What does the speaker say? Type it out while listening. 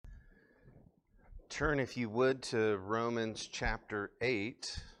Turn, if you would, to Romans chapter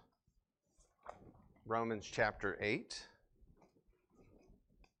 8. Romans chapter 8.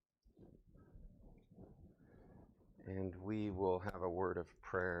 And we will have a word of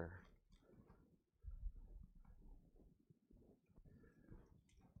prayer.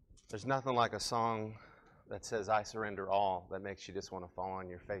 There's nothing like a song that says, "I surrender all," that makes you just want to fall on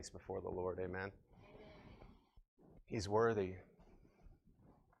your face before the Lord. Amen. He's worthy.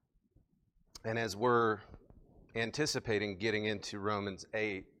 And as we're anticipating getting into Romans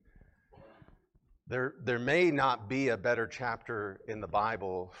 8, there may not be a better chapter in the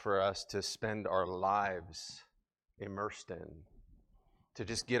Bible for us to spend our lives immersed in, to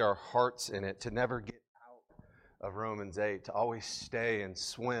just get our hearts in it, to never get out of Romans 8, to always stay and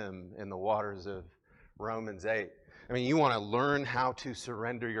swim in the waters of Romans 8. I mean, you want to learn how to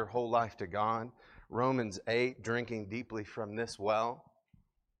surrender your whole life to God? Romans 8, drinking deeply from this well,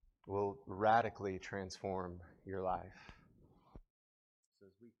 will radically transform your life. So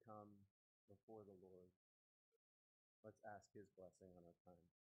as we come before the Lord, let's ask His blessing on our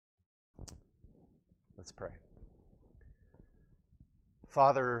time. Let's pray.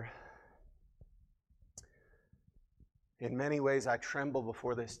 Father, in many ways I tremble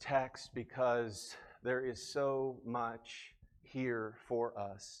before this text because there is so much here for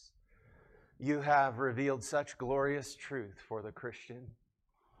us. You have revealed such glorious truth for the Christian.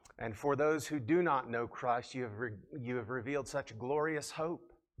 And for those who do not know Christ, you have revealed such glorious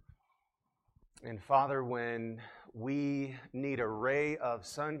hope. And Father, when we need a ray of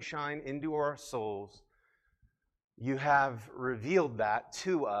sunshine into our souls, you have revealed that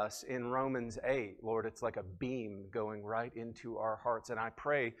to us in Romans 8. Lord, it's like a beam going right into our hearts. And I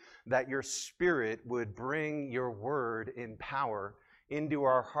pray that your Spirit would bring your word in power into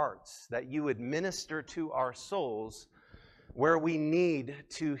our hearts, that you would minister to our souls where we need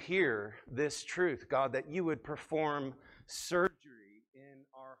to hear this truth, God, that you would perform surgery in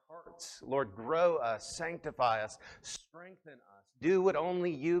our hearts. Lord, grow us, sanctify us, strengthen us. Do what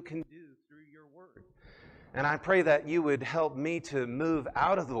only you can do through your word. And I pray that you would help me to move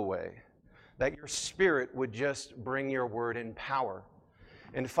out of the way, that your Spirit would just bring your word in power.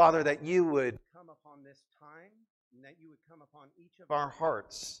 And Father, that you would come upon this time, and that you would come upon each of our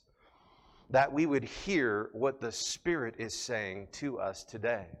hearts, that we would hear what the Spirit is saying to us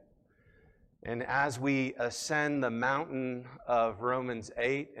today. And as we ascend the mountain of Romans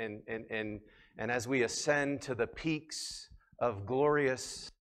 8 and as we ascend to the peaks of glorious,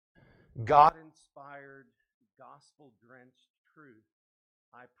 God-inspired, gospel-drenched truth,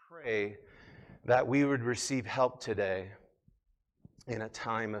 I pray that we would receive help today in a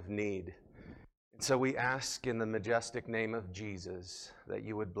time of need. So we ask in the majestic name of Jesus that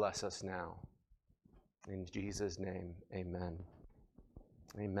you would bless us now. In Jesus' name, amen.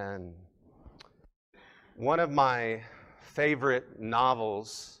 Amen. One of my favorite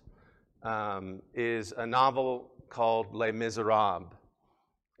novels is a novel called Les Miserables.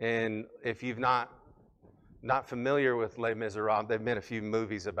 And if you've not familiar with Les Miserables, they've made a few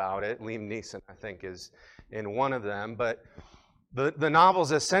movies about it. Liam Neeson, I think, is in one of them. But the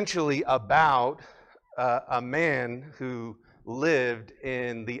novel's essentially about a man who lived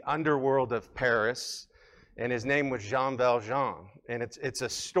in the underworld of Paris, and his name was Jean Valjean. And it's a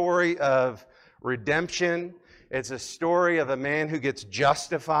story of redemption. It's a story of a man who gets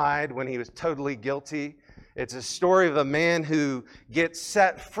justified when he was totally guilty. It's a story of a man who gets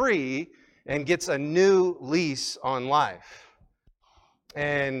set free and gets a new lease on life.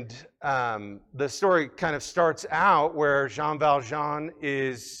 And the story kind of starts out where Jean Valjean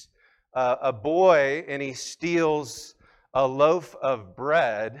is a boy, and he steals a loaf of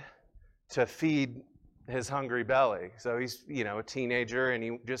bread to feed his hungry belly. So he's, a teenager, and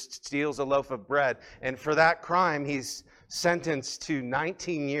he just steals a loaf of bread. And for that crime, he's sentenced to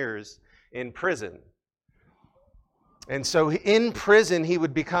 19 years in prison. And so in prison, he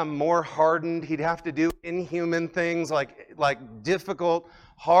would become more hardened. He'd have to do inhuman things like difficult,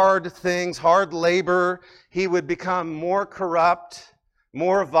 hard things, hard labor. He would become more corrupt,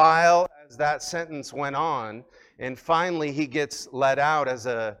 more vile as that sentence went on. And finally, he gets let out as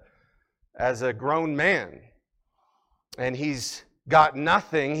a grown man. And he's got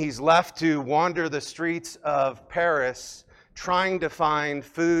nothing. He's left to wander the streets of Paris, trying to find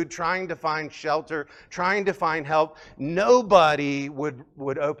food, trying to find shelter, trying to find help. Nobody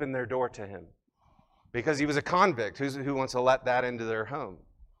would open their door to him because he was a convict. Who wants to let that into their home?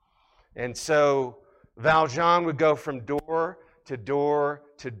 And so Valjean would go from door to door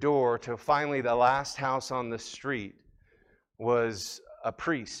to door till finally the last house on the street was a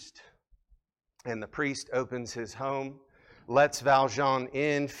priest. And the priest opens his home, lets Valjean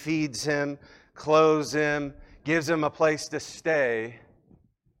in, feeds him, clothes him, gives him a place to stay.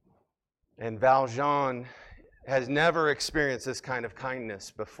 And Valjean has never experienced this kind of kindness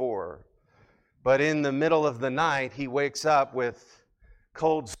before. But in the middle of the night, he wakes up with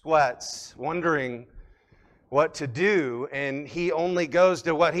cold sweats, wondering what to do, and he only goes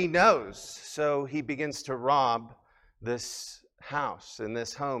to what he knows. So he begins to rob this house and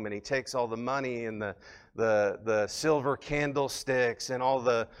this home, and he takes all the money and the silver candlesticks and all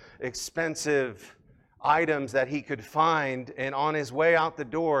the expensive items that he could find, and on his way out the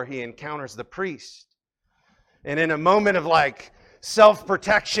door, he encounters the priest. And in a moment of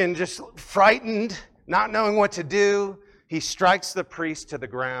self-protection, just frightened, not knowing what to do, he strikes the priest to the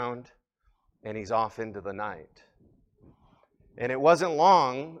ground, and he's off into the night. And it wasn't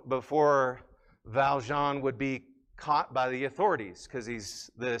long before Valjean would be caught by the authorities, because he's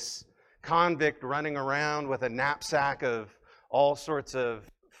this convict running around with a knapsack of all sorts of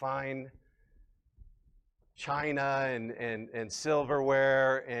fine china and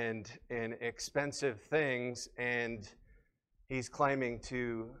silverware and expensive things, and he's claiming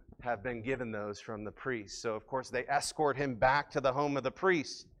to have been given those from the priest. So, of course, they escort him back to the home of the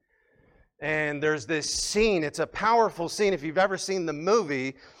priest. And there's this scene. It's a powerful scene. If you've ever seen the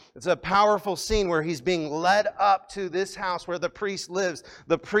movie, it's a powerful scene where he's being led up to this house where the priest lives.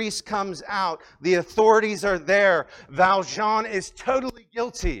 The priest comes out. The authorities are there. Valjean is totally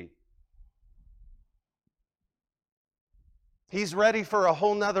guilty. He's ready for a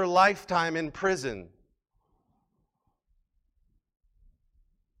whole nother lifetime in prison.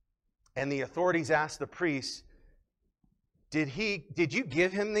 And the authorities ask the priest, Did you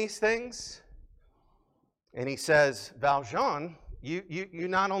give him these things? And he says, Valjean, you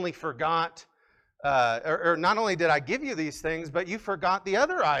not only forgot, or not only did I give you these things, but you forgot the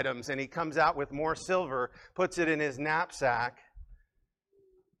other items. And he comes out with more silver, puts it in his knapsack,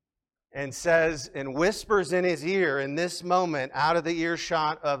 and says, and whispers in his ear in this moment, out of the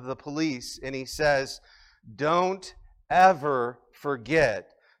earshot of the police, and he says, don't ever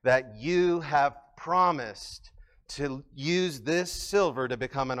forget that you have promised to use this silver to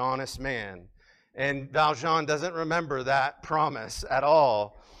become an honest man. And Valjean doesn't remember that promise at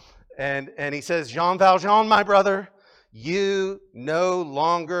all. And he says, Jean Valjean, my brother, you no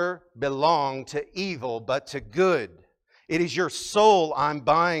longer belong to evil, but to good. It is your soul I'm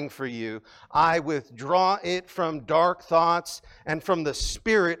buying for you. I withdraw it from dark thoughts and from the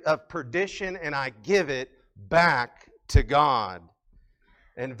spirit of perdition, and I give it back to God.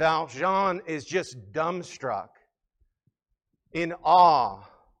 And Valjean is just dumbstruck, in awe.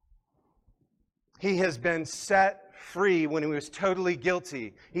 He has been set free when he was totally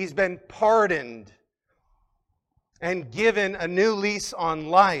guilty. He's been pardoned and given a new lease on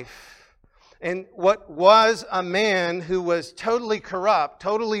life. And what was a man who was totally corrupt,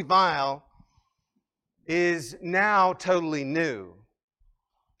 totally vile, is now totally new.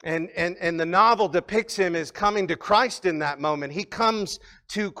 And the novel depicts him as coming to Christ in that moment. He comes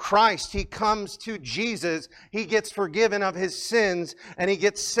to Christ. He comes to Jesus. He gets forgiven of his sins, and he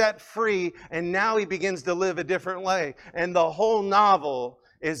gets set free, and now he begins to live a different way. And the whole novel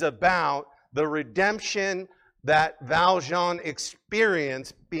is about the redemption that Valjean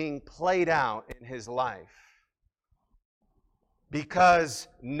experienced being played out in his life. Because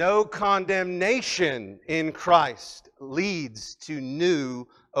no condemnation in Christ leads to new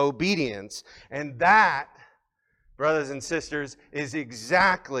obedience. And that, brothers and sisters, is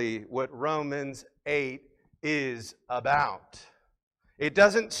exactly what Romans 8 is about. It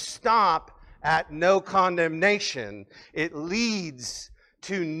doesn't stop at no condemnation. It leads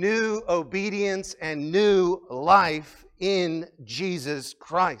to new obedience and new life in Jesus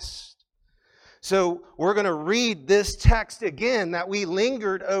Christ. So we're going to read this text again that we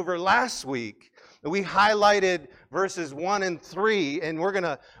lingered over last week. We highlighted verses 1 and 3, and we're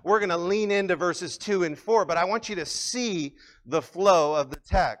going to lean into verses 2 and 4, but I want you to see the flow of the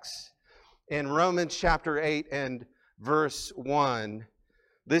text. In Romans chapter 8 and verse 1,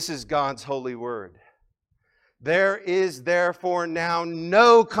 this is God's holy word. There is therefore now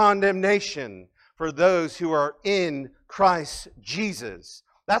no condemnation for those who are in Christ Jesus.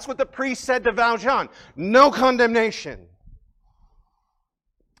 That's what the priest said to Valjean. No condemnation.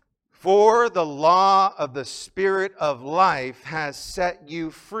 For the law of the Spirit of life has set you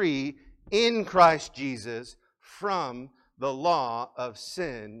free in Christ Jesus from the law of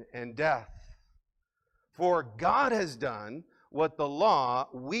sin and death. For God has done what the law,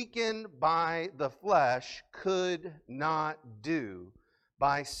 weakened by the flesh, could not do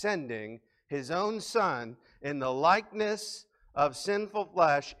by sending his own Son in the likeness of sinful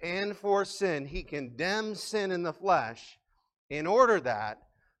flesh, and for sin he condemned sin in the flesh, in order that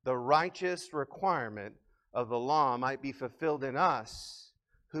the righteous requirement of the law might be fulfilled in us,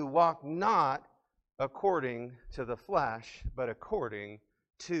 who walk not according to the flesh, but according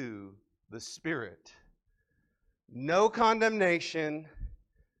to the Spirit. No condemnation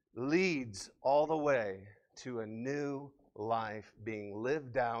leads all the way to a new life being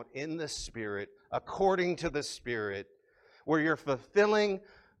lived out in the Spirit, according to the Spirit, where you're fulfilling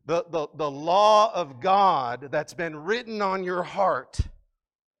the law of God that's been written on your heart,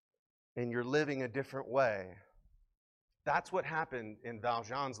 and you're living a different way. That's what happened in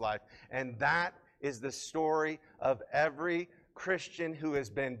Valjean's life, and that is the story of every Christian who has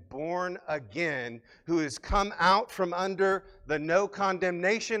been born again, who has come out from under the no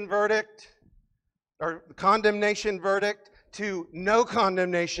condemnation verdict, or condemnation verdict, to no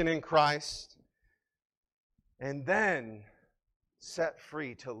condemnation in Christ, and then set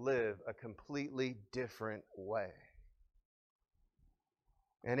free to live a completely different way.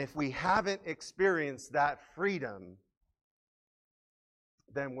 And if we haven't experienced that freedom,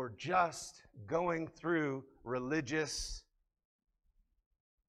 then we're just going through religious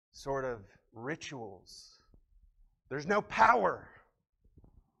sort of rituals. There's no power.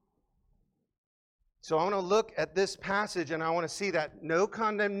 So I want to look at this passage, and I want to see that no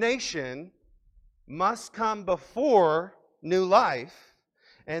condemnation must come before new life.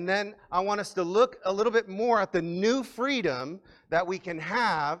 And then I want us to look a little bit more at the new freedom that we can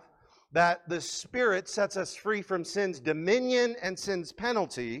have, that the Spirit sets us free from sin's dominion and sin's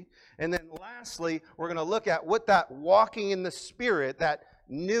penalty. And then lastly, we're going to look at what that walking in the Spirit, that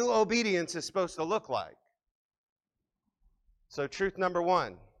new obedience, is supposed to look like. So truth number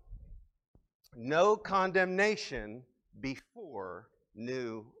one, no condemnation before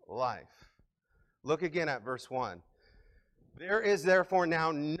new life. Look again at verse 1. There is therefore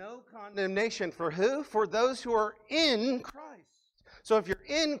now no condemnation for who? For those who are in Christ. So if you're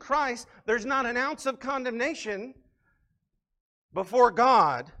in Christ, there's not an ounce of condemnation before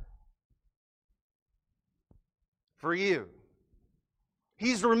God for you.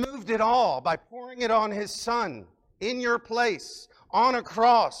 He's removed it all by pouring it on His Son in your place on a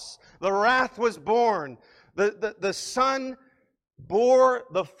cross. The wrath was borne. The Son bore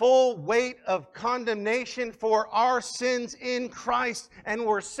the full weight of condemnation for our sins in Christ, and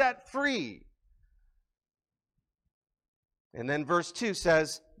were set free. And then verse 2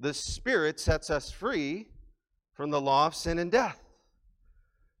 says, the Spirit sets us free from the law of sin and death.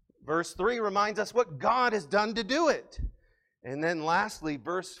 Verse 3 reminds us what God has done to do it. And then lastly,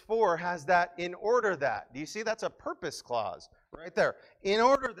 verse 4 has that in order that. Do you see? That's a purpose clause right there. In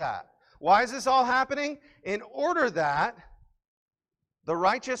order that. Why is this all happening? In order that the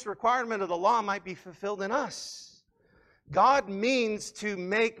righteous requirement of the law might be fulfilled in us. God means to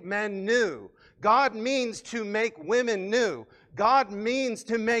make men new. God means to make women new. God means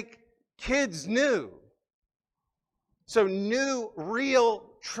to make kids new. So new, real,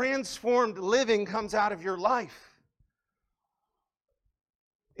 transformed living comes out of your life.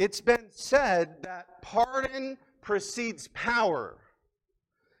 It's been said that pardon precedes power.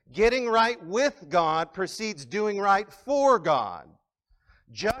 Getting right with God precedes doing right for God.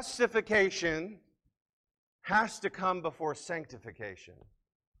 Justification has to come before sanctification.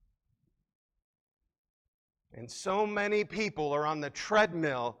 And so many people are on the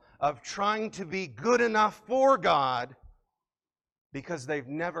treadmill of trying to be good enough for God because they've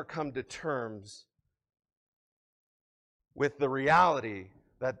never come to terms with the reality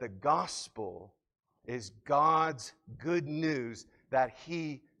that the gospel is God's good news, that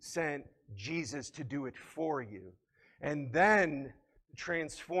He sent Jesus to do it for you, and then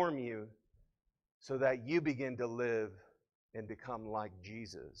transform you so that you begin to live and become like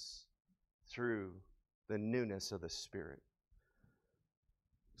Jesus through the newness of the Spirit.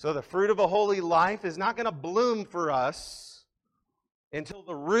 So the fruit of a holy life is not going to bloom for us until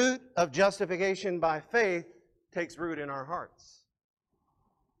the root of justification by faith takes root in our hearts.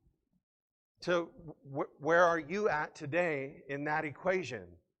 So where are you at today in that equation?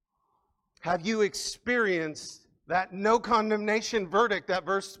 Have you experienced that no condemnation verdict that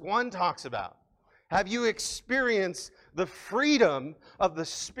verse 1 talks about? Have you experienced the freedom of the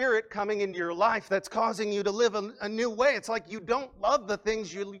Spirit coming into your life that's causing you to live a new way? It's like you don't love the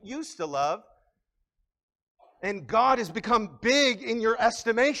things you used to love, and God has become big in your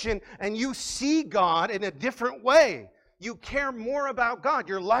estimation, and you see God in a different way. You care more about God.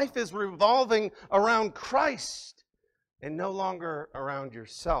 Your life is revolving around Christ and no longer around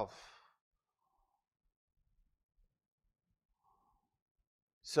yourself.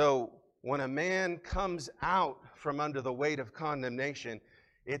 So when a man comes out from under the weight of condemnation,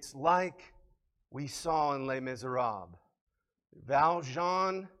 it's like we saw in Les Miserables.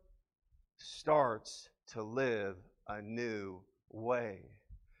 Valjean starts to live a new way.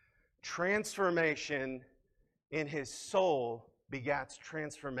 Transformation in his soul begats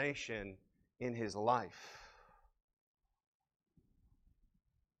transformation in his life.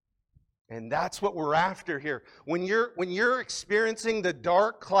 And that's what we're after here. When you're experiencing the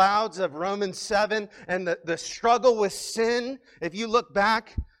dark clouds of Romans 7 and the struggle with sin, if you look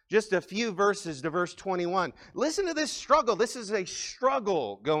back just a few verses to verse 21, listen to this struggle. This is a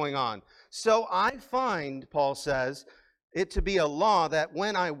struggle going on. So I find, Paul says, it to be a law that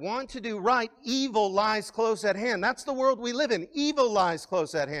when I want to do right, evil lies close at hand. That's the world we live in. Evil lies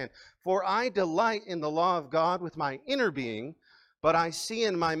close at hand. For I delight in the law of God with my inner being, but I see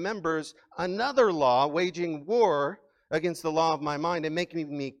in my members another law waging war against the law of my mind and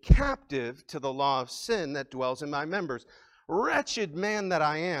making me captive to the law of sin that dwells in my members. Wretched man that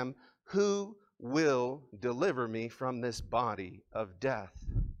I am, who will deliver me from this body of death?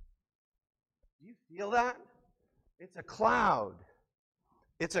 Do you feel that? It's a cloud.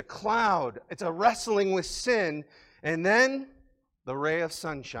 It's a cloud. It's a wrestling with sin. And then the ray of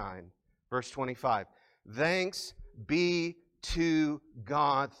sunshine. Verse 25. Thanks be to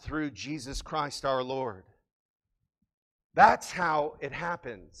God through Jesus Christ our Lord. That's how it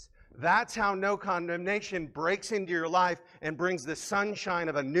happens. That's how no condemnation breaks into your life and brings the sunshine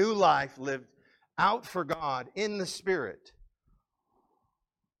of a new life lived out for God in the Spirit.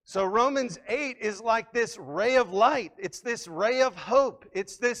 So Romans 8 is like this ray of light. It's this ray of hope.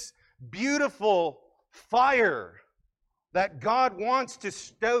 It's this beautiful fire that God wants to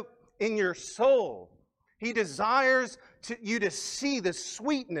stoke in your soul. He desires you to see the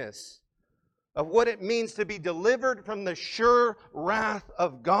sweetness of what it means to be delivered from the sure wrath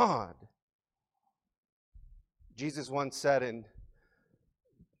of God. Jesus once said in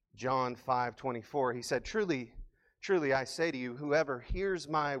John 5:24, he said, Truly, truly I say to you, whoever hears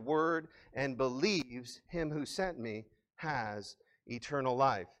my word and believes him who sent me has eternal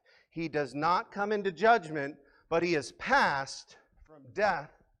life. He does not come into judgment, but he has passed from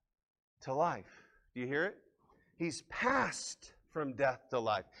death to life. Do you hear it? He's passed from death to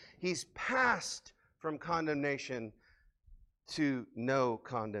life. He's passed from condemnation to no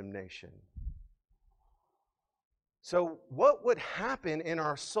condemnation. So what would happen in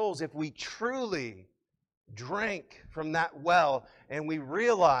our souls if we truly drank from that well and we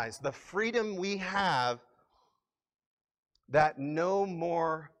realize the freedom we have, that no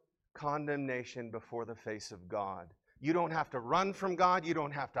more condemnation before the face of God? You don't have to run from God. You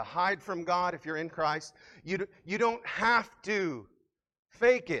don't have to hide from God if you're in Christ. You don't have to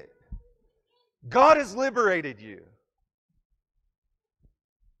fake it. God has liberated you.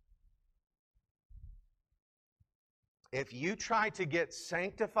 If you try to get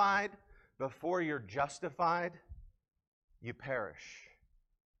sanctified before you're justified, you perish.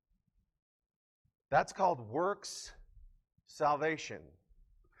 That's called works salvation.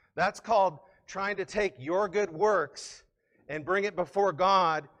 That's called trying to take your good works and bring it before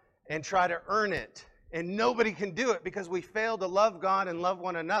God and try to earn it. And nobody can do it because we fail to love God and love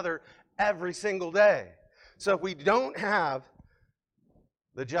one another every single day. So if we don't have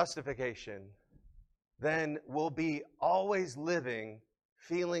the justification, then we'll be always living,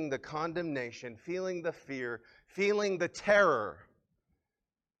 feeling the condemnation, feeling the fear, feeling the terror,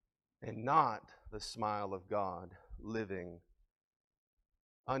 and not the smile of God, living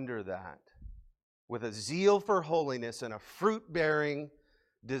under that with a zeal for holiness and a fruit-bearing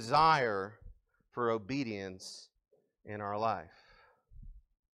desire for obedience in our life.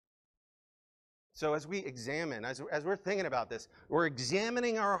 So as we examine, as we're thinking about this, we're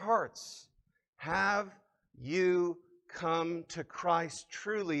examining our hearts. Have you come to Christ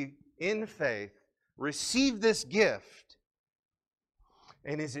truly in faith, receive this gift,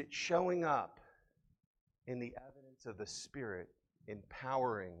 and is it showing up in the evidence of the Spirit,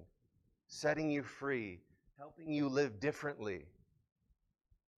 empowering, setting you free, helping you live differently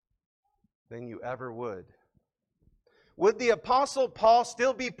than you ever would? Would the Apostle Paul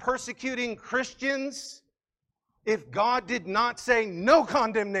still be persecuting Christians if God did not say no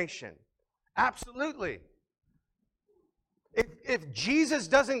condemnation? Absolutely. If Jesus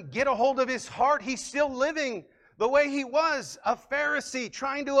doesn't get a hold of his heart, he's still living the way he was, a Pharisee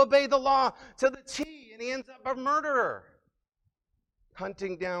trying to obey the law to the T, and he ends up a murderer,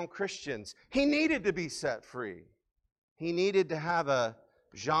 hunting down Christians. He needed to be set free. He needed to have a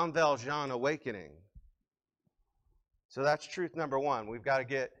Jean Valjean awakening. So that's truth number one.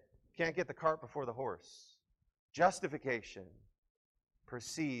 Can't get the cart before the horse. Justification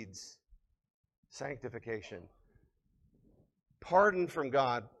precedes sanctification. Pardon from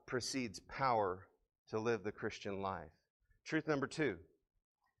God precedes power to live the Christian life. Truth number 2.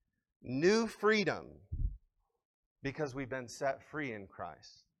 New freedom because we've been set free in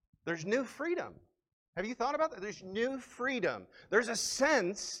Christ. There's new freedom. Have you thought about that? There's new freedom. There's a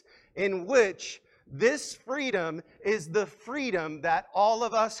sense in which this freedom is the freedom that all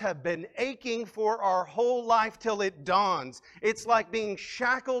of us have been aching for our whole life till it dawns. It's like being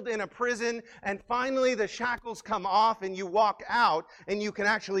shackled in a prison, and finally the shackles come off and you walk out and you can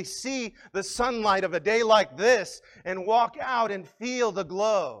actually see the sunlight of a day like this and walk out and feel the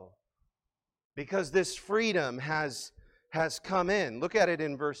glow. Because this freedom has come in. Look at it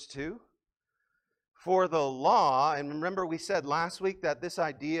in verse 2. For the law, and remember we said last week that this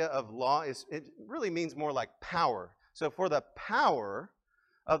idea of law it really means more like power. So for the power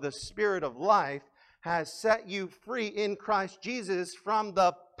of the Spirit of life has set you free in Christ Jesus from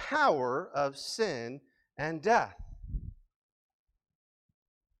the power of sin and death.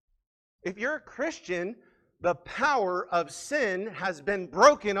 If you're a Christian, the power of sin has been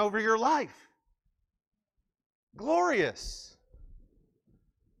broken over your life. Glorious.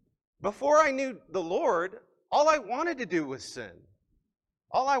 Before I knew the Lord, all I wanted to do was sin.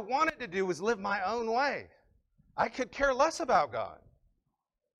 All I wanted to do was live my own way. I could care less about God.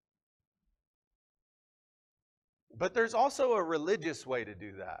 But there's also a religious way to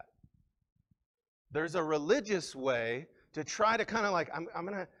do that. There's a religious way to try to kind of like, I'm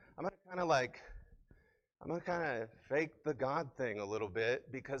gonna kind of fake the God thing a little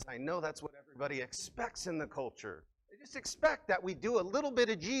bit because I know that's what everybody expects in the culture. They just expect that we do a little bit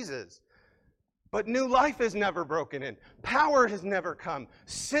of Jesus. But new life is never broken in. Power has never come.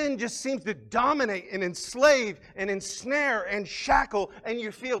 Sin just seems to dominate and enslave and ensnare and shackle, and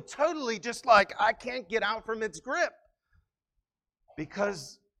you feel totally just like, I can't get out from its grip.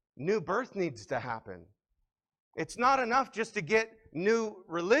 Because new birth needs to happen. It's not enough just to get new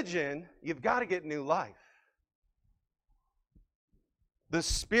religion. You've got to get new life. The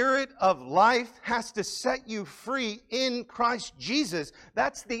Spirit of life has to set you free in Christ Jesus.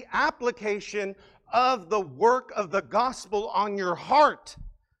 That's the application of the work of the gospel on your heart.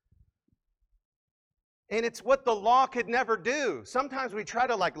 And it's what the law could never do. Sometimes we try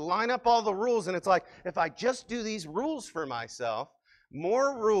to line up all the rules, and it's like, if I just do these rules for myself,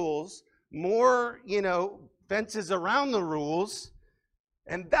 more rules, more, fences around the rules,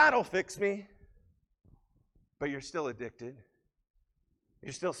 and that'll fix me. But you're still addicted.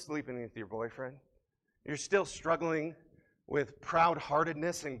 You're still sleeping with your boyfriend. You're still struggling with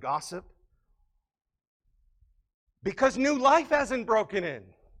proud-heartedness and gossip. Because new life hasn't broken in.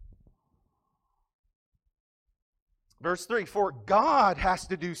 Verse 3, for God has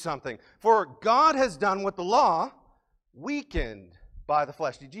to do something. For God has done what the law weakened by the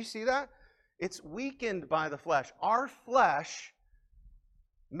flesh. Did you see that? It's weakened by the flesh. Our flesh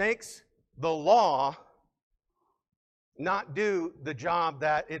makes the law not do the job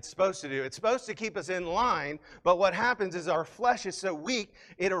that it's supposed to do. It's supposed to keep us in line, but what happens is our flesh is so weak,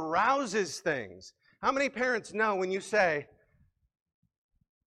 it arouses things. How many parents know when you say,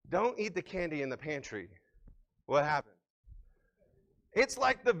 don't eat the candy in the pantry, what happens? It's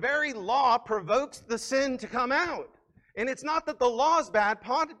like the very law provokes the sin to come out. And it's not that the law is bad.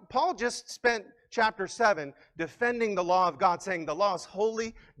 Paul just spent chapter 7 defending the law of God, saying the law is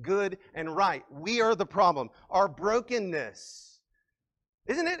holy, good, and right. We are the problem. Our brokenness.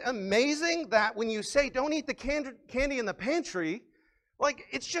 Isn't it amazing that when you say don't eat the candy in the pantry,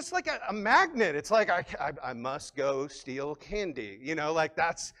 it's just like a magnet. It's like I must go steal candy.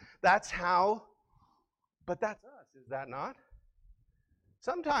 That's how. But that's us, is that not?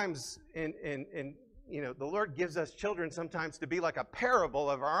 Sometimes the Lord gives us children sometimes to be like a parable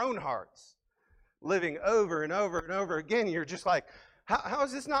of our own hearts. Living over and over and over again. You're just like, how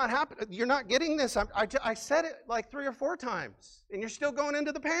is this not happening? You're not getting this. I said it 3 or 4 times, and you're still going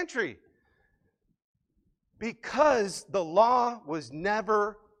into the pantry. Because the law was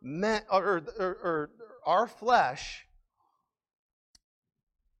never meant, or our flesh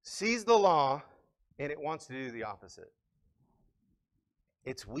sees the law, and it wants to do the opposite.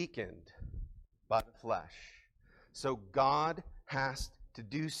 It's weakened by the flesh. So God has to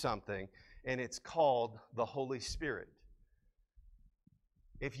do something. And it's called the Holy Spirit.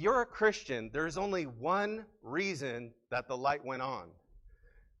 If you're a Christian, there's only one reason that the light went on.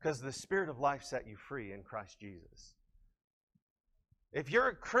 Because the Spirit of life set you free in Christ Jesus. If you're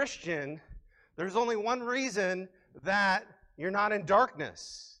a Christian, there's only one reason that you're not in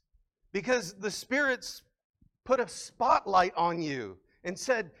darkness. Because the Spirit's put a spotlight on you and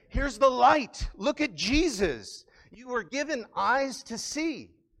said, here's the light. Look at Jesus. You were given eyes to see.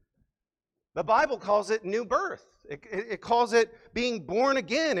 The Bible calls it new birth. It calls it being born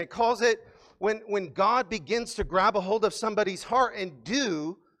again. It calls it when God begins to grab a hold of somebody's heart and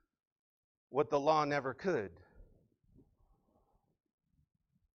do what the law never could.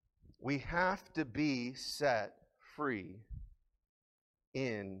 We have to be set free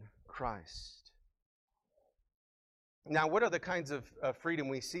in Christ. Now, what are the kinds of freedom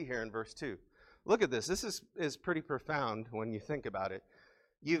we see here in verse 2? Look at this. This is pretty profound when you think about it.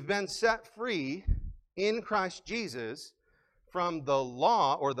 You've been set free in Christ Jesus from the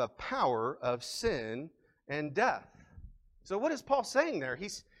law or the power of sin and death. So what is Paul saying there?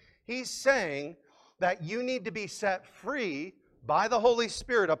 He's saying that you need to be set free by the Holy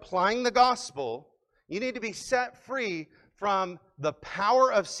Spirit applying the gospel. You need to be set free from the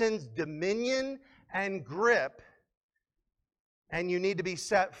power of sin's dominion and grip. And you need to be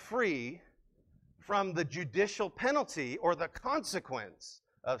set free from the judicial penalty or the consequence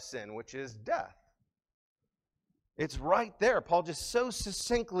of sin, which is death. It's right there. Paul just so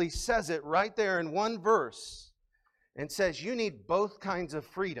succinctly says it right there in one verse and says you need both kinds of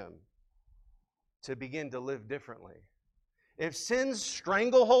freedom to begin to live differently. If sin's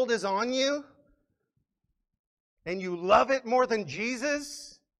stranglehold is on you and you love it more than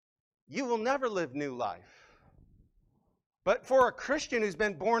Jesus, you will never live new life. But for a Christian who's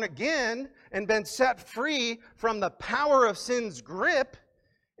been born again and been set free from the power of sin's grip,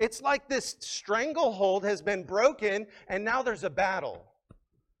 it's like this stranglehold has been broken and now there's a battle.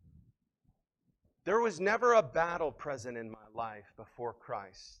 There was never a battle present in my life before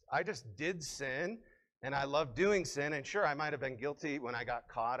Christ. I just did sin, and I love doing sin. And sure, I might have been guilty when I got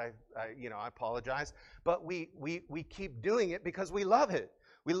caught. I apologize. But we keep doing it because we love it.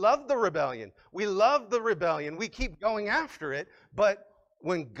 We love the rebellion. We love the rebellion. We keep going after it. But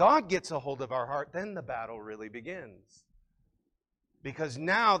when God gets a hold of our heart, then the battle really begins. Because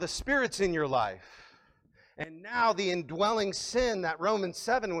now the Spirit's in your life. And now the indwelling sin that Romans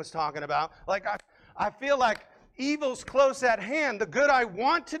 7 was talking about, like I feel like evil's close at hand. The good I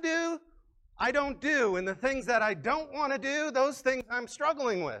want to do, I don't do. And the things that I don't want to do, those things I'm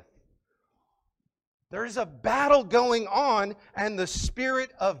struggling with. There's a battle going on, and the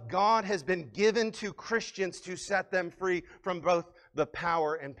Spirit of God has been given to Christians to set them free from both the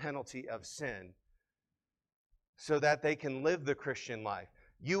power and penalty of sin so that they can live the Christian life.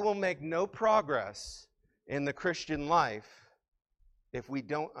 You will make no progress in the Christian life if we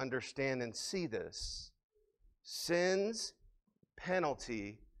don't understand and see this. Sin's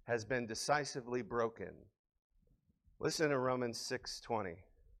penalty has been decisively broken. Listen to Romans 6:20.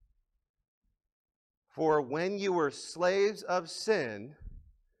 For when you were slaves of sin,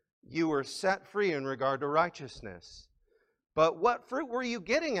 you were set free in regard to righteousness. But what fruit were you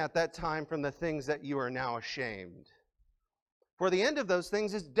getting at that time from the things that you are now ashamed? For the end of those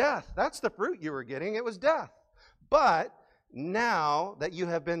things is death. That's the fruit you were getting. It was death. But now that you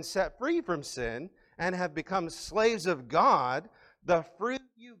have been set free from sin and have become slaves of God, the fruit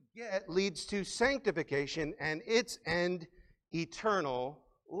you get leads to sanctification and its end, eternal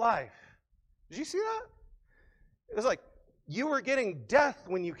life. Did you see that? It was like you were getting death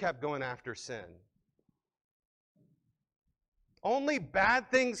when you kept going after sin. Only bad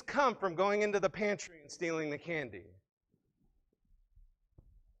things come from going into the pantry and stealing the candy.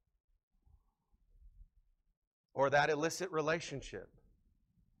 Or that illicit relationship.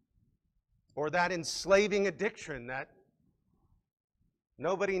 Or that enslaving addiction that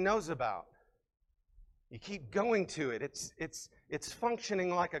nobody knows about. You keep going to it. It's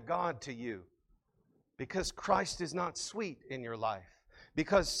functioning like a god to you. Because Christ is not sweet in your life.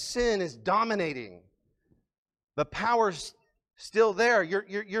 Because sin is dominating. The power's still there.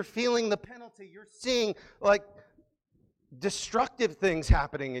 You're feeling the penalty. You're seeing like destructive things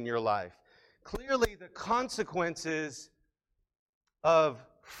happening in your life. Clearly, the consequences of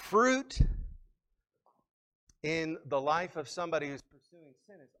fruit in the life of somebody who's pursuing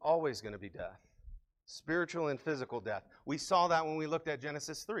sin is always going to be death. Spiritual and physical death. We saw that when we looked at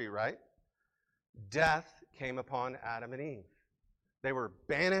Genesis 3, right? Death came upon Adam and Eve. They were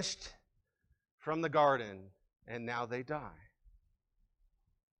banished from the garden, and now they die.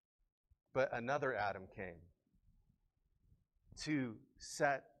 But another Adam came to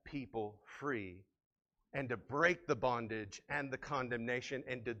set people free and to break the bondage and the condemnation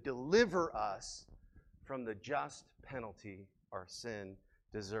and to deliver us from the just penalty our sin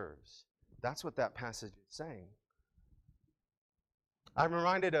deserves. That's what that passage is saying. I'm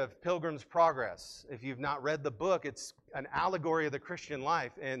reminded of Pilgrim's Progress. If you've not read the book, it's an allegory of the Christian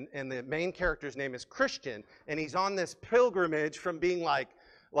life, and the main character's name is Christian, and he's on this pilgrimage from being like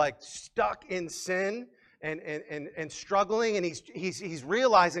stuck in sin and struggling, and he's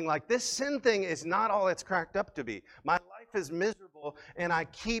realizing like this sin thing is not all it's cracked up to be. My life is miserable and I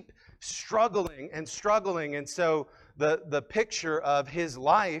keep struggling and struggling. And so the picture of his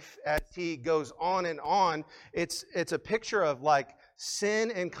life as he goes on and on, it's a picture of like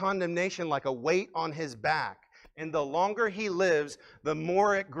sin and condemnation like a weight on his back. And the longer he lives, the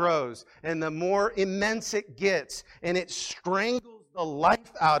more it grows and the more immense it gets. And it strangles the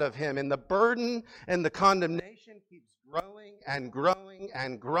life out of him. And the burden and the condemnation keeps growing and growing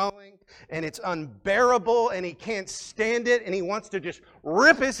and growing. And it's unbearable and he can't stand it. And he wants to just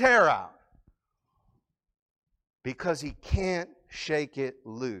rip his hair out because he can't shake it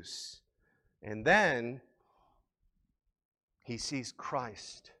loose. And then he sees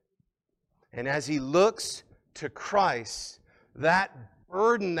Christ. And as he looks to Christ, that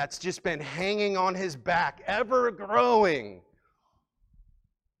burden that's just been hanging on his back, ever growing,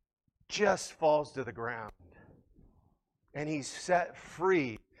 just falls to the ground. And he's set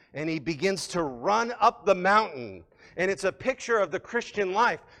free. And he begins to run up the mountain. And it's a picture of the Christian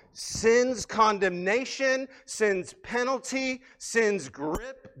life. Sin's condemnation, sin's penalty, sin's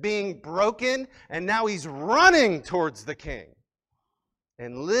grip being broken. And now he's running towards the King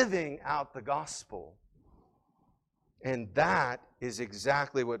and living out the gospel. And that is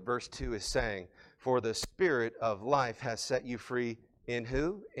exactly what verse 2 is saying. For the Spirit of life has set you free in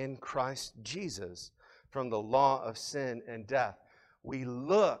who? In Christ Jesus, from the law of sin and death. We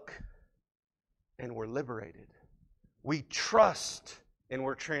look and we're liberated. We trust and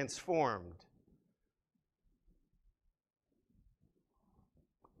we're transformed.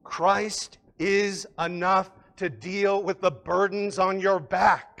 Christ is enough to deal with the burdens on your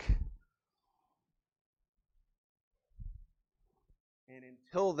back. And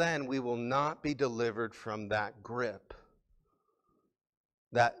until then, we will not be delivered from that grip.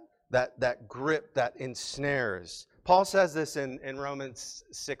 That grip that ensnares. Paul says this in Romans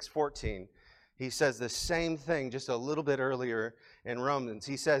 6:14. He says the same thing just a little bit earlier in Romans.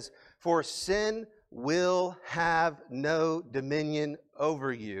 He says, for sin will have no dominion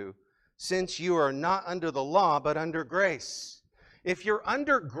over you, since you are not under the law, but under grace. If you're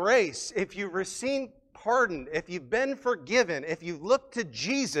under grace, if you've received pardon, if you've been forgiven, if you've looked to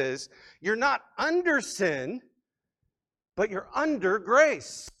Jesus, you're not under sin, but you're under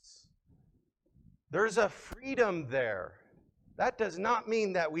grace. There's a freedom there. That does not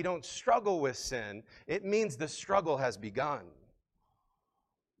mean that we don't struggle with sin. It means the struggle has begun.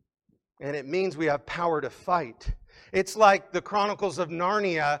 And it means we have power to fight. It's like the Chronicles of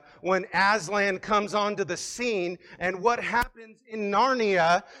Narnia when Aslan comes onto the scene, and what happens in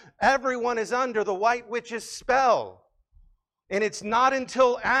Narnia? Everyone is under the White Witch's spell. And it's not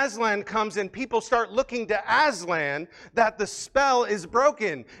until Aslan comes and people start looking to Aslan that the spell is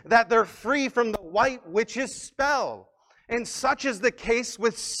broken, that they're free from the White Witch's spell. And such is the case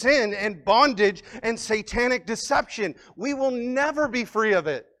with sin and bondage and satanic deception. We will never be free of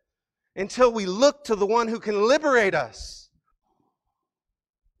it until we look to the one who can liberate us.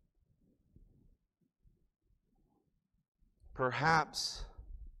 Perhaps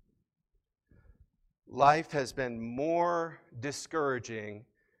life has been more discouraging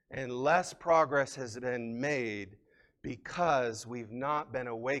and less progress has been made because we've not been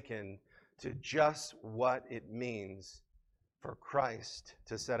awakened to just what it means for Christ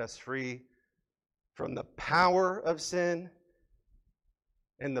to set us free from the power of sin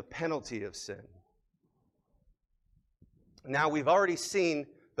and the penalty of sin. Now, we've already seen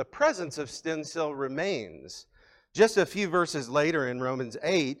the presence of sin still remains. Just a few verses later in Romans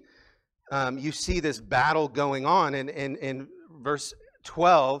 8, you see this battle going on. And in verse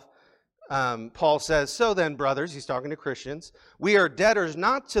 12, Paul says, so then, brothers, he's talking to Christians, we are debtors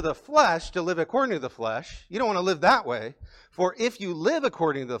not to the flesh to live according to the flesh. You don't want to live that way. For if you live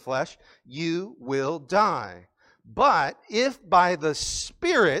according to the flesh, you will die. But if by the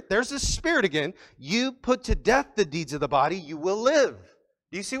Spirit, there's the Spirit again, you put to death the deeds of the body, you will live.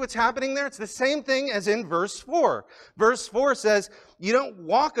 Do you see what's happening there? It's the same thing as in verse 4. Verse 4 says, you don't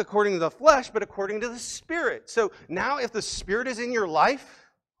walk according to the flesh, but according to the Spirit. So now if the Spirit is in your life,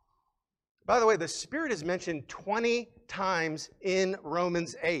 by the way, the Spirit is mentioned 20 times in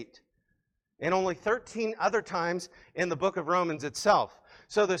Romans 8. And only 13 other times in the book of Romans itself.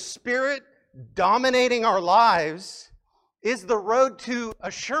 So the Spirit dominating our lives is the road to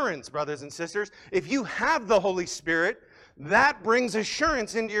assurance, brothers and sisters. If you have the Holy Spirit, that brings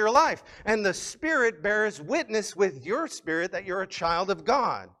assurance into your life. And the Spirit bears witness with your spirit that you're a child of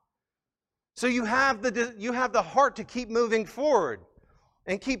God. So you have the heart to keep moving forward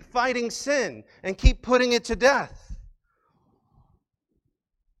and keep fighting sin and keep putting it to death.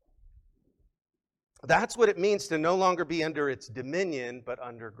 That's what it means to no longer be under its dominion, but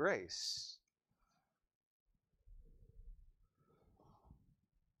under grace.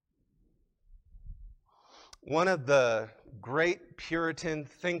 One of the great Puritan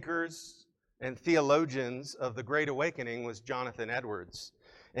thinkers and theologians of the Great Awakening was Jonathan Edwards.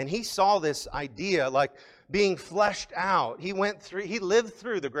 And he saw this idea like being fleshed out. He lived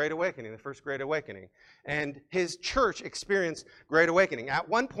through the Great Awakening, the first Great Awakening. And his church experienced Great Awakening. At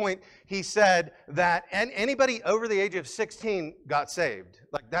one point, he said that anybody over the age of 16 got saved.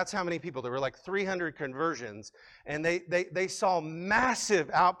 Like, that's how many people. There were like 300 conversions. And they saw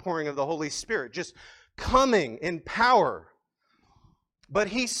massive outpouring of the Holy Spirit, just coming in power. But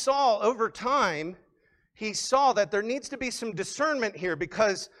he saw over time, he saw that there needs to be some discernment here,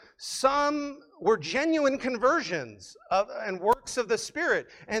 because some were genuine conversions and works of the Spirit,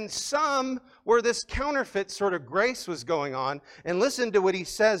 and some were this counterfeit sort of grace was going on. And listen to what he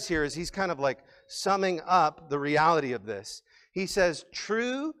says here as he's kind of like summing up the reality of this. He says,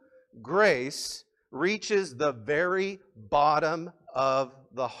 true grace reaches the very bottom of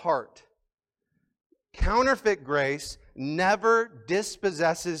the heart. Counterfeit grace never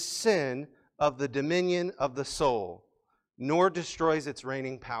dispossesses sin of the dominion of the soul, nor destroys its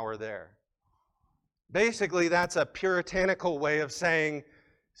reigning power there. Basically, that's a puritanical way of saying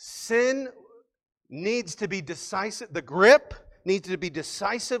sin needs to be decisive. The grip needs to be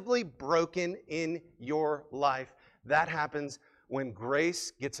decisively broken in your life. That happens when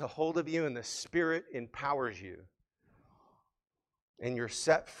grace gets a hold of you and the Spirit empowers you. And you're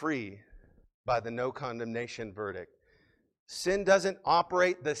set free by the no condemnation verdict. Sin doesn't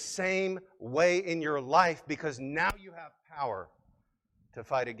operate the same way in your life, because now you have power to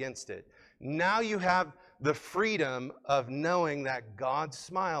fight against it. Now you have the freedom of knowing that God's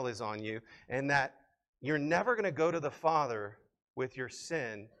smile is on you, and that you're never going to go to the Father with your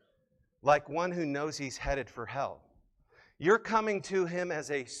sin like one who knows he's headed for hell. You're coming to him as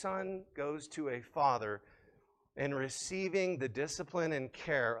a son goes to a father and receiving the discipline and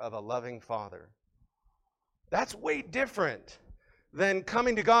care of a loving father. That's way different than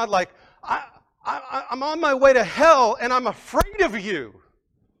coming to God like, I'm on my way to hell and I'm afraid of you.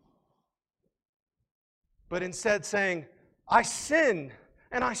 But instead saying, I sin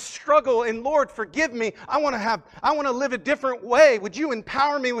and I struggle, and Lord, forgive me. I want to live a different way. Would you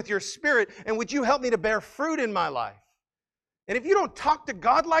empower me with your Spirit, and would you help me to bear fruit in my life? And if you don't talk to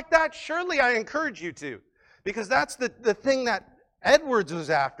God like that, surely I encourage you to. Because that's the thing that Edwards was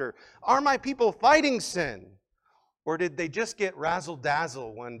after. Are my people fighting sin? Or did they just get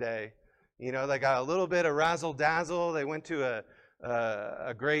razzle-dazzle one day? You know, they got a little bit of razzle-dazzle. They went to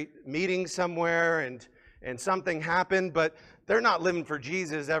a great meeting somewhere, and something happened, but they're not living for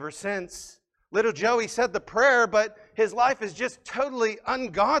Jesus ever since. Little Joey said the prayer, but his life is just totally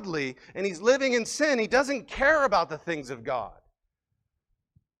ungodly, and he's living in sin. He doesn't care about the things of God.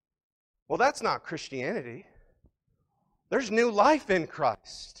 Well, that's not Christianity. There's new life in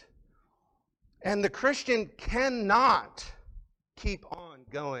Christ. And the Christian cannot keep on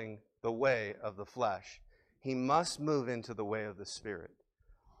going the way of the flesh. He must move into the way of the Spirit.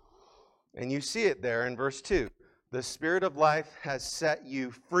 And you see it there in verse 2. The Spirit of life has set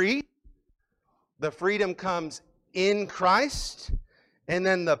you free. The freedom comes in Christ. And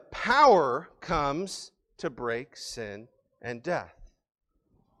then the power comes to break sin and death.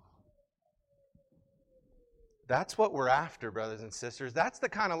 That's what we're after, brothers and sisters. That's the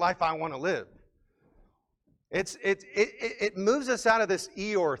kind of life I want to live. It moves us out of this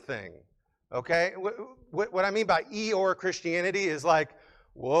Eeyore thing, okay? What I mean by Eeyore Christianity is like,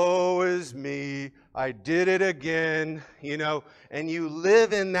 woe is me, I did it again, you know, and you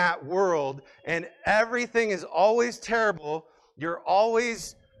live in that world, and everything is always terrible. You're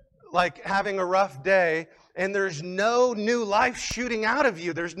always like having a rough day, and there's no new life shooting out of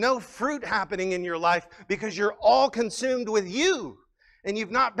you. There's no fruit happening in your life because you're all consumed with you, and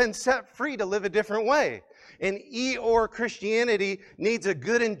you've not been set free to live a different way. And Eeyore Christianity needs a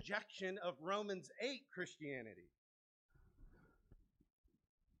good injection of Romans 8 Christianity.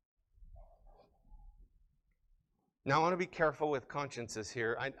 Now, I want to be careful with consciences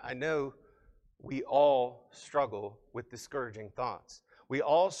here. I know we all struggle with discouraging thoughts. We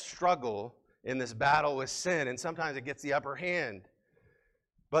all struggle in this battle with sin, and sometimes it gets the upper hand.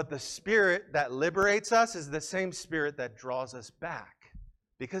 But the Spirit that liberates us is the same Spirit that draws us back,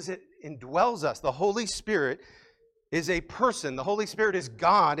 because it indwells us. The Holy Spirit is a person. The Holy Spirit is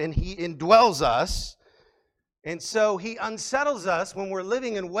God, and He indwells us. And so He unsettles us when we're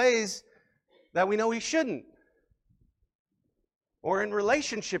living in ways that we know we shouldn't, or in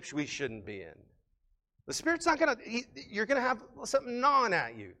relationships we shouldn't be in. The Spirit's not going to, you're going to have something gnawing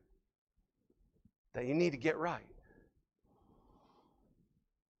at you that you need to get right.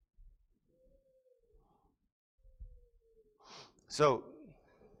 So,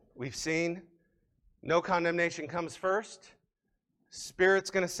 we've seen No condemnation comes first.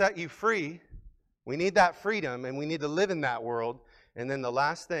 Spirit's going to set you free. We need that freedom, and we need to live in that world. And then the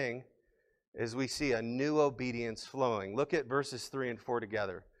last thing is we see a new obedience flowing. Look at verses 3 and 4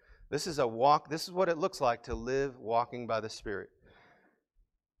 together. This is a walk. This is what it looks like to live walking by the Spirit.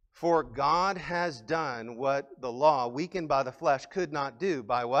 For God has done what the law, weakened by the flesh, could not do.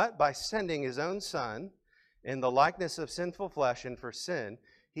 By what? By sending his own Son in the likeness of sinful flesh, and for sin,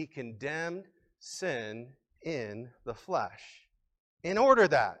 he condemned sin in the flesh. In order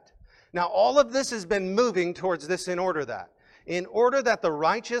that. Now, all of this has been moving towards this in order that. In order that the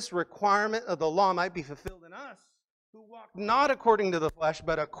righteous requirement of the law might be fulfilled in us, who walk not according to the flesh,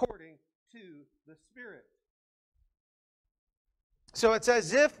 but according to the Spirit. So it's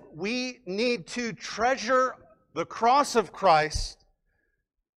as if we need to treasure the cross of Christ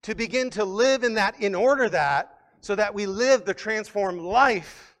to begin to live in that in order that, so that we live the transformed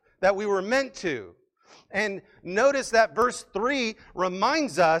life that we were meant to. And notice that verse 3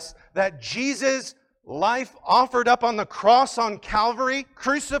 reminds us that Jesus' life offered up on the cross on Calvary,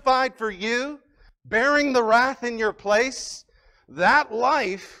 crucified for you, bearing the wrath in your place, that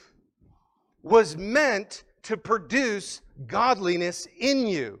life was meant to produce godliness in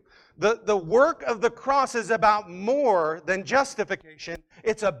you. The work of the cross is about more than justification.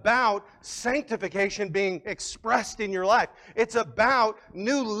 It's about sanctification being expressed in your life. It's about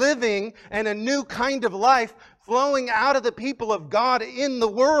new living and a new kind of life flowing out of the people of God in the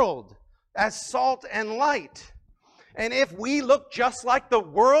world as salt and light. And if we look just like the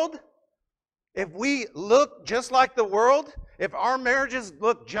world, if our marriages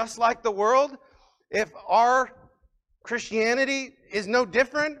look just like the world, if our Christianity is no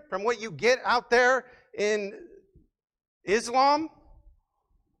different from what you get out there in Islam,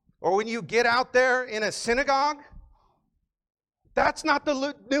 or when you get out there in a synagogue, that's not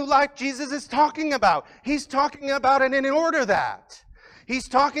the new life Jesus is talking about. He's talking about it in order that. He's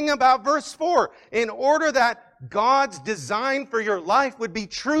talking about verse 4, in order that God's design for your life would be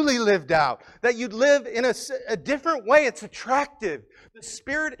truly lived out, that you'd live in a different way. It's attractive. The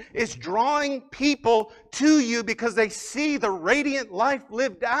Spirit is drawing people to you because they see the radiant life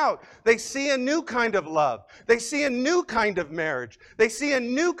lived out. They see a new kind of love. They see a new kind of marriage. They see a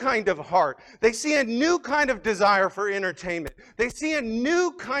new kind of heart. They see a new kind of desire for entertainment. They see a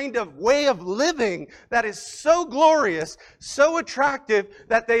new kind of way of living that is so glorious, so attractive,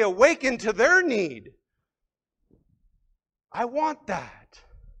 that they awaken to their need. I want that.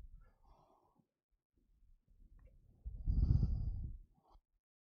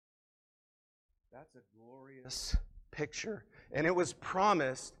 That's a glorious picture. And it was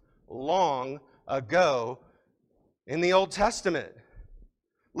promised long ago in the Old Testament.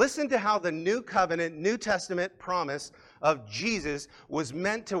 Listen to how the New Covenant, New Testament promise of Jesus was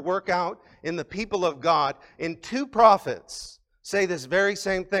meant to work out in the people of God. In two prophets say this very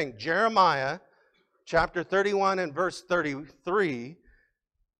same thing. Jeremiah chapter 31 and verse 33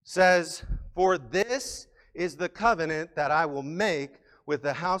 says, "For this is the covenant that I will make with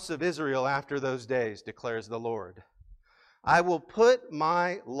the house of Israel after those days, declares the Lord. I will put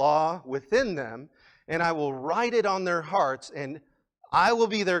my law within them, and I will write it on their hearts, and I will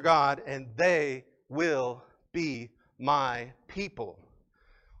be their God, and they will be my people."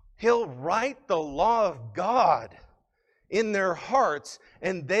 He'll write the law of God in their hearts,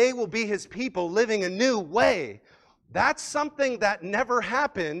 and they will be his people living a new way. That's something that never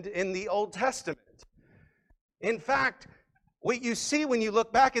happened in the Old Testament. In fact, what you see when you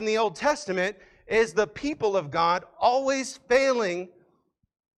look back in the Old Testament is the people of God always failing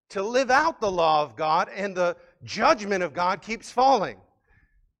to live out the law of God, and the judgment of God keeps falling.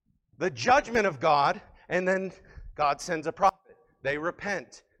 The judgment of God, and then God sends a prophet. They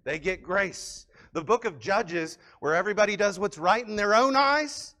repent. They get grace. The book of Judges, where everybody does what's right in their own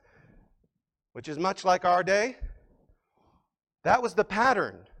eyes, which is much like our day, that was the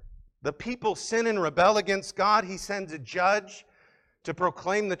pattern. The people sin and rebel against God. He sends a judge to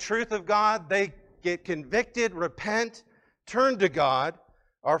proclaim the truth of God. They get convicted, repent, turn to God,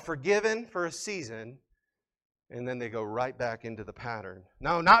 are forgiven for a season, and then they go right back into the pattern.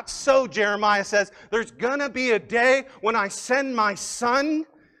 No, not so, Jeremiah says. There's going to be a day when I send my Son,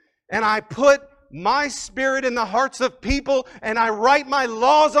 and I put my Spirit in the hearts of people, and I write my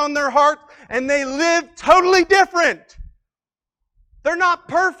laws on their hearts, and they live totally different. They're not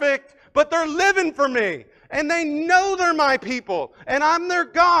perfect, but they're living for me. And they know they're my people, and I'm their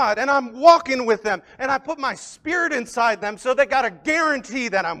God, and I'm walking with them, and I put my Spirit inside them, so they got a guarantee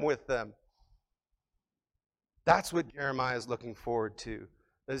that I'm with them. That's what Jeremiah is looking forward to.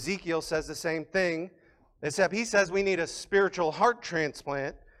 Ezekiel says the same thing, except he says we need a spiritual heart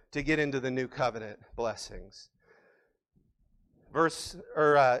transplant to get into the new covenant blessings.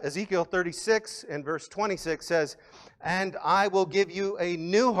 Ezekiel 36 and verse 26 says, "And I will give you a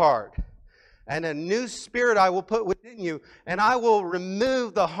new heart, and a new spirit I will put within you, and I will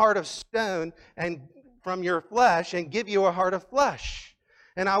remove the heart of stone and from your flesh and give you a heart of flesh.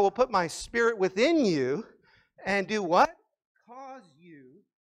 And I will put my spirit within you and do what? Cause you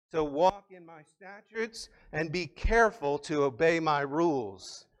to walk in my statutes and be careful to obey my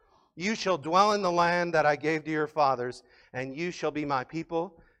rules. You shall dwell in the land that I gave to your fathers, and you shall be my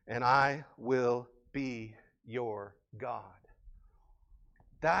people, and I will be your God."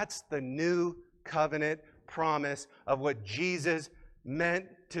 That's the new covenant promise of what Jesus meant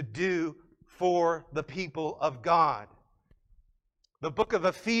to do for the people of God. The book of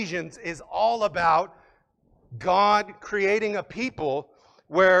Ephesians is all about God creating a people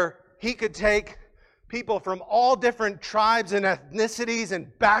where He could take people from all different tribes and ethnicities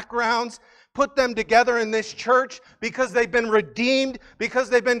and backgrounds, put them together in this church because they've been redeemed, because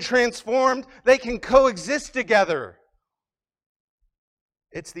they've been transformed. They can coexist together.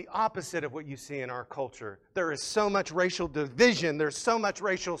 It's the opposite of what you see in our culture. There is so much racial division. There's so much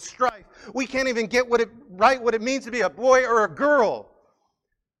racial strife. We can't even get what it means to be a boy or a girl.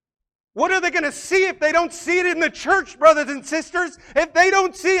 What are they going to see if they don't see it in the church, brothers and sisters? If they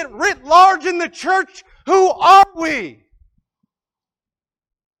don't see it writ large in the church, who are we?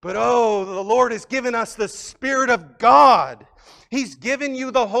 But oh, the Lord has given us the Spirit of God. He's given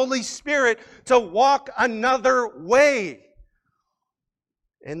you the Holy Spirit to walk another way.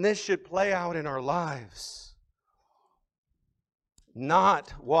 And this should play out in our lives.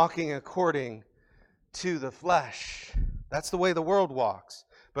 Not walking according to the flesh. That's the way the world walks,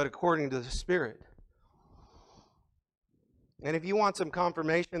 but according to the Spirit. And if you want some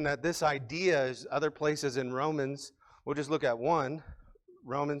confirmation that this idea is other places in Romans, we'll just look at one.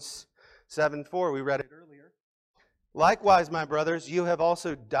 Romans 7:4, we read it earlier. "Likewise, my brothers, you have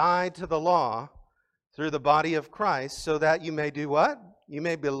also died to the law through the body of Christ, so that you may do what? You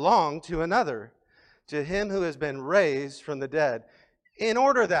may belong to another, to Him who has been raised from the dead, in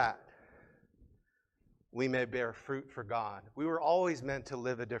order that we may bear fruit for God." We were always meant to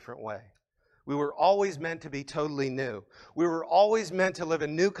live a different way. We were always meant to be totally new. We were always meant to live a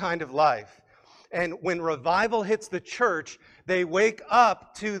new kind of life. And when revival hits the church, they wake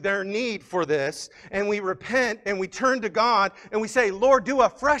up to their need for this, and we repent and we turn to God and we say, "Lord, do a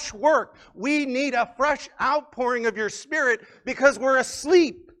fresh work. We need a fresh outpouring of your Spirit because we're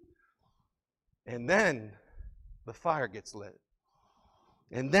asleep." And then the fire gets lit.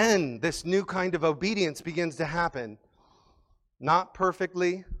 And then this new kind of obedience begins to happen. Not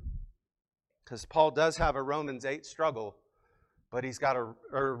perfectly, because Paul does have a Romans 8 struggle, but he's got a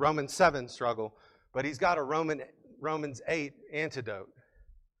Romans 7 struggle, but he's got a Romans 8 antidote.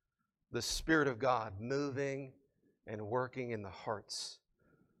 The Spirit of God moving and working in the hearts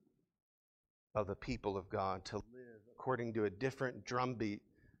of the people of God to live according to a different drumbeat.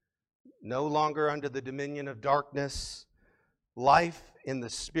 No longer under the dominion of darkness. Life in the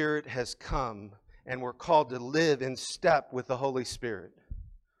Spirit has come, and we're called to live in step with the Holy Spirit.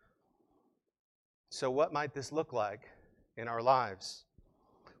 So what might this look like in our lives?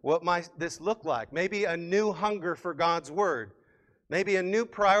 What might this look like? Maybe a new hunger for God's Word. Maybe a new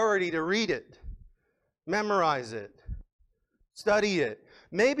priority to read it, memorize it, study it.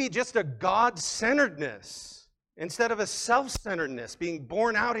 Maybe just a God-centeredness instead of a self-centeredness being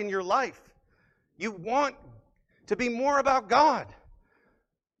born out in your life. You want to be more about God.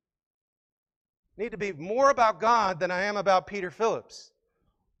 I need to be more about God than I am about Peter Phillips.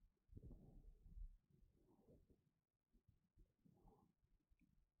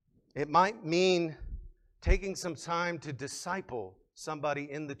 It might mean taking some time to disciple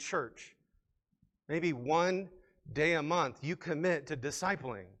somebody in the church. Maybe one day a month you commit to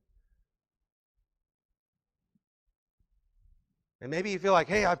discipling. And maybe you feel like,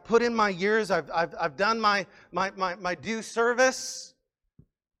 hey, I've put in my years, I've done my due service.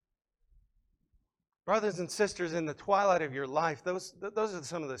 Brothers and sisters, in the twilight of your life, those are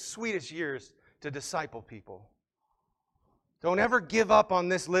some of the sweetest years to disciple people. Don't ever give up on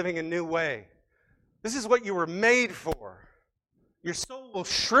this living a new way. This is what you were made for. Your soul will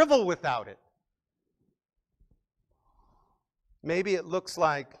shrivel without it. Maybe it looks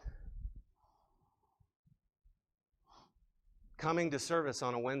like coming to service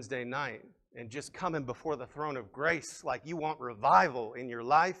on a Wednesday night and just coming before the throne of grace like you want revival in your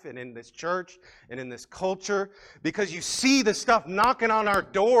life and in this church and in this culture because you see the stuff knocking on our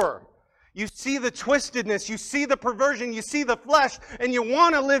door. You see the twistedness, you see the perversion, you see the flesh, and you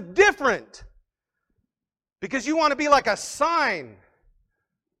want to live different. Because you want to be like a sign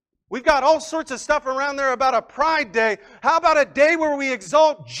We've got all sorts of stuff around there about a Pride Day. How about a day where we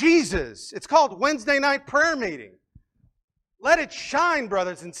exalt Jesus? It's called Wednesday night prayer meeting. Let it shine,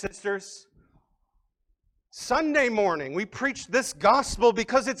 brothers and sisters. Sunday morning, we preach this gospel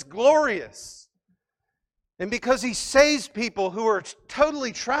because it's glorious. And because He saves people who are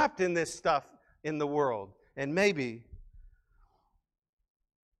totally trapped in this stuff in the world. And maybe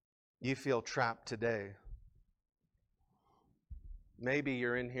you feel trapped today. Maybe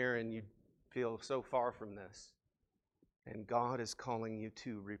you're in here and you feel so far from this. And God is calling you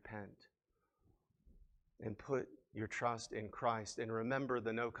to repent and put your trust in Christ. And remember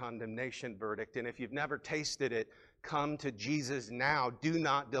the no condemnation verdict. And if you've never tasted it, come to Jesus now. Do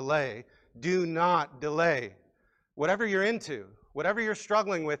not delay. Do not delay. Whatever you're into, whatever you're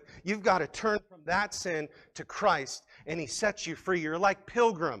struggling with, you've got to turn from that sin to Christ, and He sets you free. You're like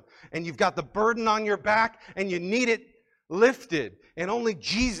pilgrim, and you've got the burden on your back, and you need it lifted, and only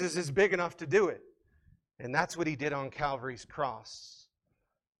Jesus is big enough to do it. And that's what He did on Calvary's cross.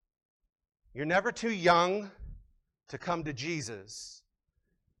 You're never too young to come to Jesus,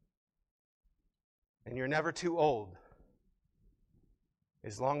 and you're never too old.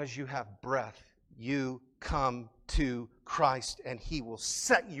 As long as you have breath, you come to Christ, and He will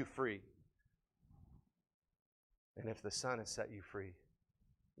set you free. And if the Son has set you free,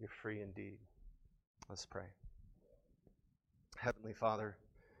 you're free indeed. Let's pray. Heavenly Father,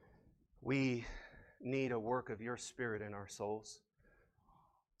 we need a work of Your Spirit in our souls.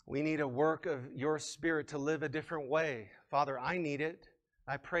 We need a work of Your Spirit to live a different way. Father, I need it.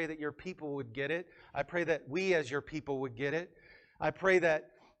 I pray that Your people would get it. I pray that we as Your people would get it. I pray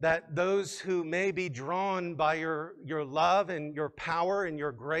that those who may be drawn by your love and Your power and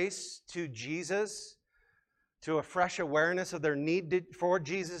Your grace to Jesus, to a fresh awareness of their need for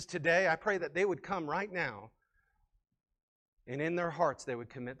Jesus today, I pray that they would come right now, and in their hearts they would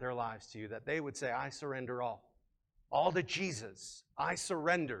commit their lives to You, that they would say, I surrender all to Jesus. I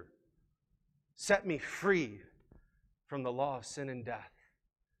surrender. Set me free from the law of sin and death.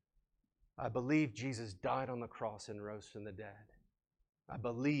 I believe Jesus died on the cross and rose from the dead. I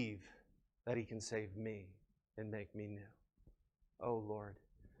believe that He can save me and make me new. Oh Lord,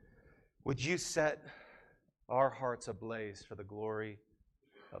 would You set our hearts ablaze for the glory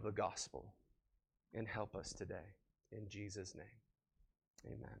of the gospel and help us today. In Jesus' name,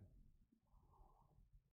 amen.